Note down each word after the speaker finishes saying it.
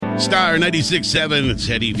Star 96.7, it's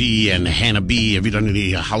Eddie V and Hannah B. Have you done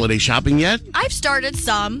any holiday shopping yet? I've started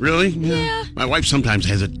some. Really? Yeah. My wife sometimes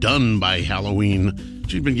has it done by Halloween.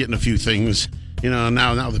 She's been getting a few things. You know,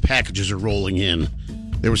 now the packages are rolling in.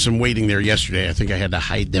 There was some waiting there yesterday. I think I had to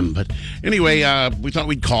hide them. But anyway, we thought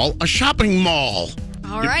we'd call a shopping mall.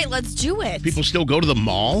 All right, let's do it. People still go to the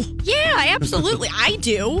mall? Yeah, absolutely. I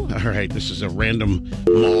do. All right, this is a random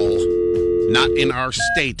mall. Not in our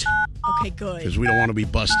state. Okay, good. Because we don't want to be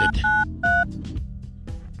busted.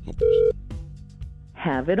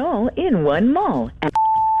 Have it all in one mall at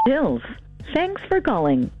Hills. Thanks for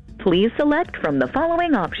calling. Please select from the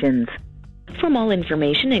following options. For mall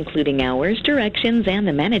information, including hours, directions, and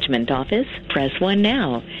the management office, press 1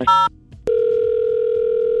 now.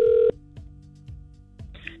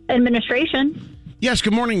 Administration. Yes,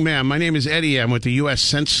 good morning, ma'am. My name is Eddie. I'm with the U.S.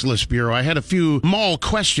 Senseless Bureau. I had a few mall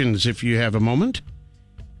questions, if you have a moment.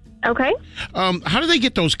 Okay. How do they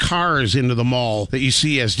get those cars into the mall that you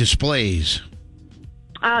see as displays?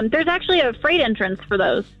 There's actually a freight entrance for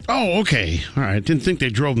those. Oh, okay. All right. Didn't think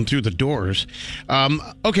they drove them through the doors.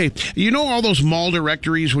 Okay. You know all those mall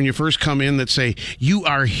directories when you first come in that say, you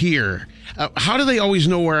are here. How do they always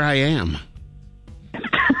know where I am?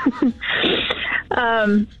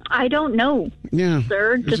 I don't know,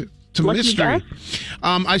 sir. Just it's a mystery.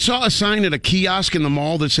 I saw a sign at a kiosk in the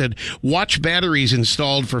mall that said, watch batteries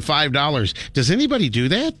installed for $5. Does anybody do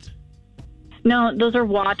that? No, those are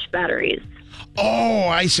watch batteries. Oh,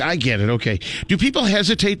 I get it. Okay. Do people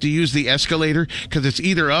hesitate to use the escalator because it's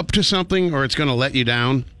either up to something or it's going to let you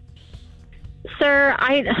down? Sir,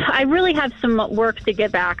 I really have some work to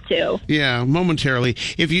get back to. Yeah, momentarily.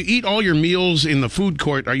 If you eat all your meals in the food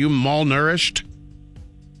court, are you malnourished?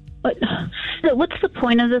 What's the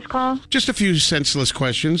point of this call? Just a few senseless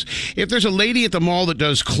questions. If there's a lady at the mall that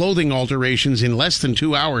does clothing alterations in less than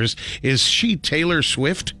 2 hours, is she Taylor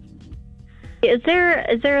Swift? Is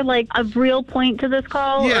there like a real point to this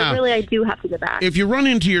call? Yeah. Or really I do have to get back? If you run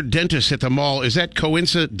into your dentist at the mall, is that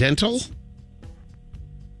coincidental?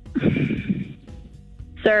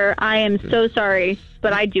 Sir, I am so sorry,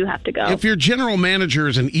 but I do have to go. If your general manager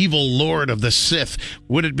is an evil lord of the Sith,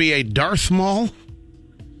 would it be a Darth Maul?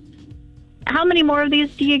 How many more of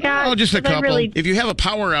these do you got? Oh, just a couple. Really... If you have a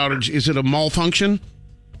power outage, is it a malfunction?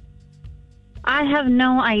 I have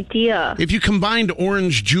no idea. If you combined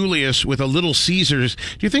Orange Julius with a Little Caesars,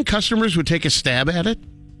 do you think customers would take a stab at it?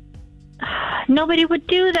 Nobody would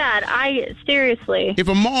do that. Seriously. If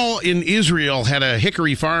a mall in Israel had a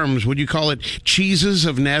Hickory Farms, would you call it Cheeses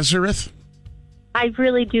of Nazareth? I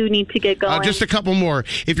really do need to get going. Just a couple more.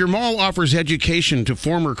 If your mall offers education to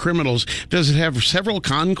former criminals, does it have several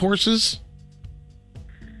concourses?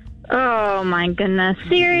 Oh, my goodness.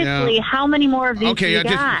 Seriously, How many more of these do you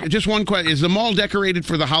got? Just one question. Is the mall decorated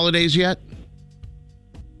for the holidays yet?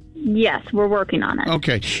 Yes, we're working on it.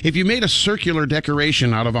 Okay. If you made a circular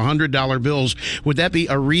decoration out of $100 bills, would that be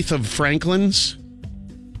a wreath of Franklin's?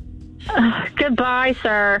 Goodbye,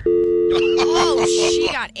 sir. Oh, she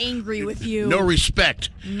got angry with you. No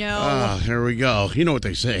respect. No. There we go. You know what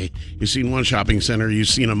they say. You've seen one shopping center, you've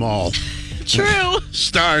seen them all. True.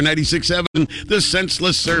 Star 96.7, The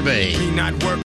Senseless Survey.